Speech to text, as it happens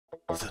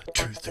The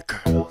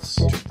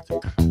TrutherGirls.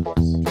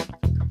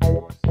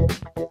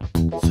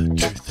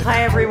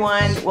 Hi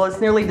everyone. Well, it's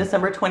nearly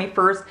December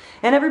 21st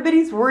and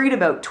everybody's worried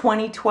about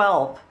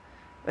 2012.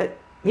 But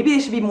maybe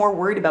they should be more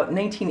worried about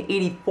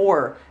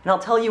 1984. And I'll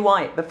tell you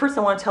why. But first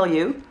I want to tell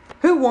you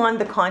who won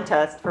the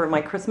contest for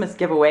my Christmas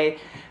giveaway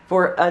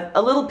for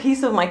a little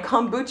piece of my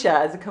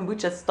kombucha as a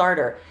kombucha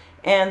starter.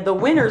 And the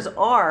winners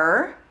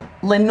are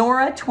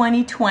Lenora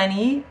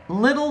 2020,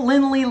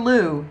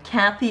 littlelynleylou,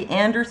 Kathy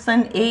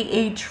Andersen,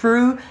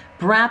 aatrue,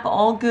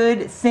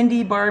 brapallgood,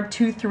 Cindy Barb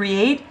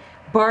 238,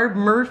 Barb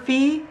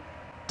Murphy,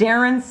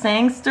 Darren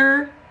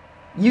Sangster,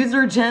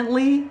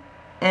 usergently,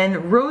 and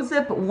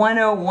Rosip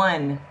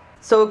 101.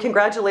 So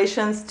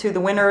congratulations to the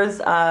winners.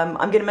 I'm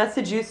going to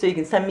message you so you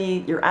can send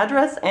me your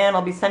address and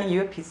I'll be sending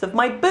you a piece of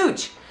my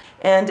booch.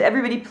 And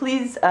everybody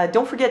please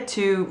don't forget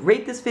to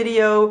rate this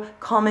video,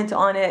 comment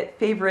on it,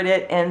 favorite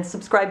it, and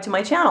subscribe to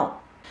my channel.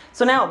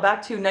 So now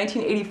back to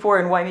 1984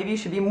 and why maybe you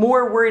should be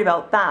more worried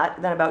about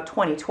that than about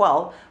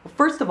 2012. Well,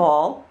 first of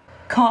all,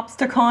 cops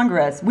to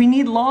Congress. We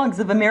need logs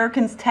of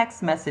Americans'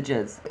 text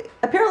messages.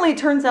 Apparently it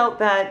turns out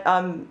that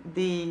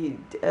the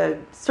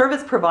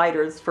service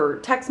providers for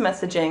text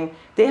messaging,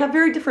 they have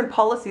very different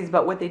policies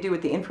about what they do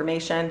with the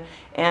information,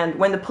 and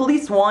when the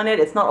police want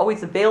it, it's not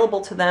always available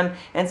to them,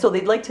 and so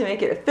they'd like to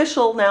make it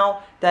official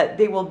now that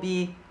they will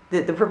be,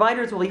 the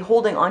providers will be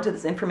holding onto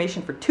this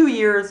information for 2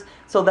 years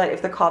so that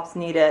if the cops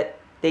need it,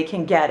 they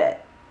can get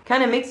it.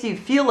 Kind of makes you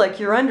feel like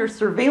you're under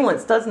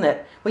surveillance, doesn't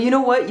it? Well, you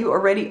know what? You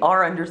already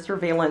are under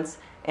surveillance,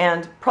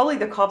 and probably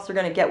the cops are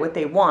going to get what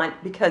they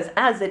want, because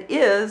as it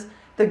is,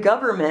 the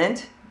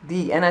government,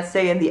 the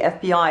NSA and the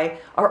FBI,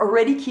 are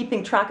already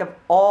keeping track of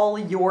all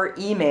your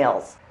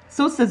emails.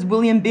 So says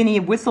William Binney,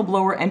 a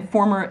whistleblower and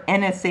former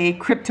NSA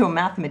crypto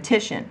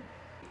mathematician.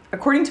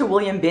 According to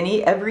William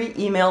Binney, every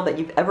email that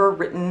you've ever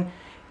written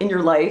in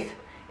your life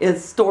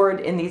is stored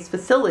in these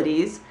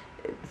facilities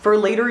for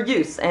later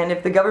use, and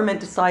if the government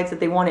decides that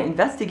they want to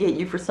investigate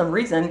you for some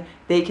reason,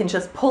 they can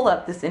just pull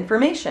up this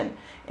information.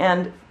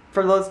 And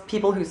for those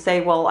people who say,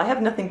 well, I have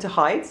nothing to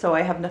hide, so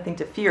I have nothing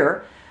to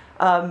fear,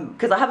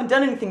 because I haven't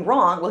done anything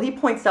wrong, well, he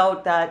points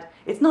out that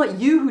it's not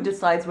you who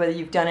decides whether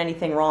you've done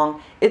anything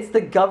wrong, it's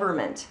the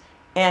government.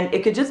 And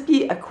it could just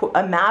be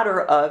a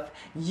matter of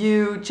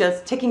you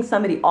just ticking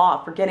somebody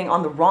off or getting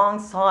on the wrong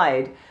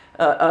side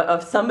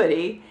of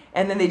somebody,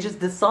 and then they just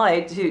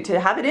decide to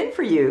have it in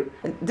for you.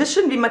 This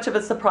shouldn't be much of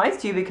a surprise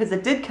to you, because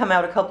it did come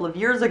out a couple of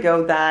years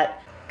ago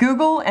that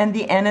Google and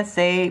the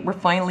NSA were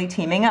finally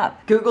teaming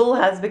up. Google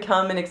has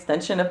become an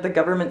extension of the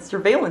government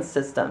surveillance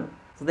system.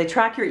 So they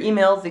track your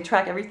emails, they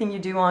track everything you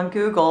do on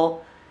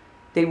Google.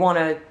 They want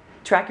to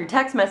track your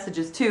text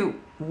messages too.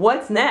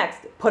 What's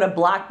next? Put a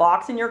black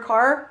box in your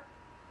car?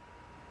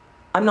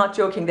 I'm not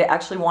joking, they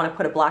actually want to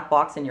put a black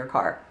box in your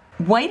car.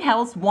 White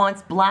House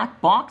wants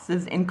black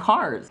boxes in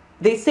cars.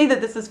 They say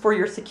that this is for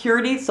your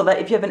security, so that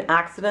if you have an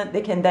accident,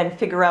 they can then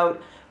figure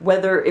out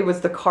whether it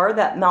was the car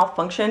that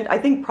malfunctioned. I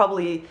think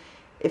probably,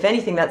 if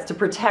anything, that's to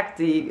protect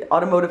the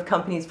automotive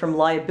companies from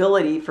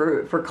liability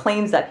for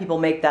claims that people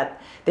make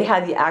that they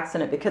had the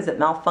accident because it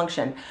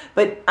malfunctioned.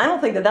 But I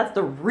don't think that that's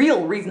the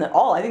real reason at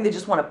all. I think they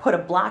just want to put a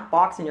black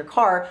box in your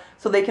car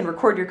so they can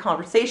record your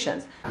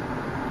conversations.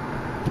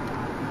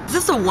 Is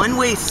this a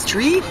one-way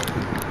street?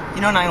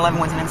 You know 9/11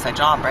 was an inside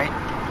job, right?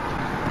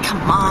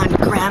 Come on,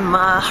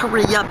 Grandma,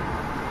 hurry up.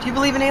 Do you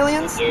believe in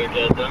aliens?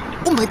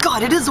 Oh my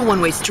God, it is a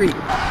one-way street.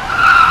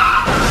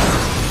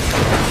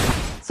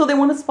 So they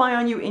want to spy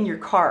on you in your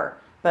car,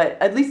 but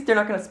at least they're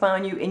not going to spy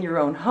on you in your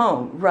own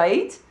home,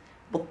 right?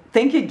 Well,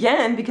 think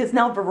again, because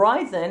now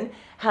Verizon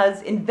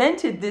has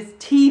invented this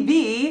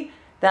TV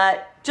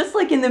that, just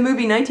like in the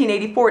movie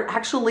 1984, it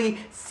actually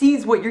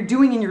sees what you're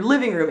doing in your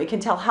living room. It can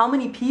tell how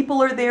many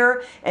people are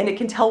there, and it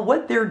can tell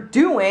what they're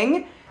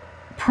doing.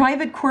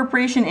 Private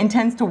corporation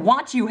intends to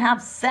watch you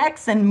have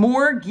sex and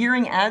more,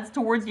 gearing ads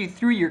towards you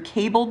through your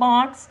cable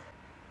box.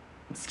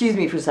 Excuse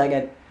me for a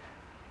second.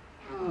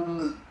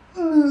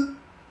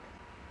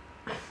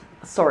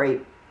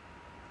 Sorry.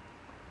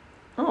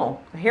 Oh,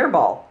 a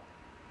hairball.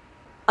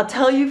 I'll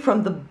tell you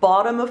from the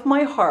bottom of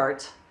my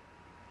heart,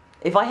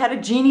 if I had a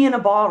genie in a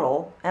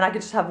bottle and I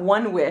could just have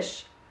one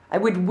wish, I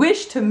would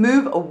wish to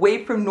move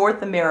away from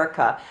North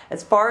America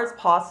as far as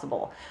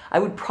possible. I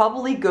would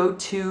probably go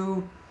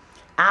to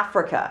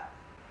Africa.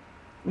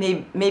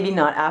 Maybe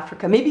not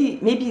Africa.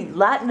 Maybe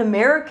Latin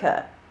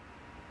America.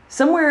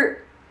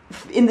 Somewhere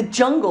in the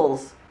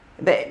jungles.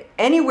 But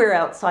anywhere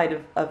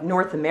outside of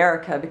North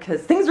America,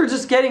 because things are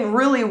just getting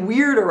really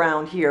weird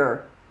around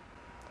here.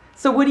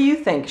 So what do you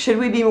think? Should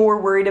we be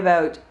more worried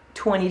about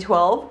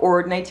 2012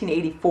 or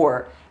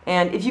 1984?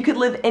 And if you could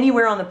live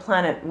anywhere on the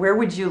planet, where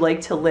would you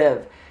like to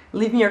live?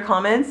 Leave me your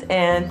comments,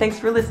 and thanks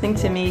for listening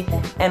to me,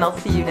 and I'll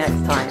see you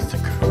next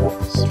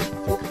time.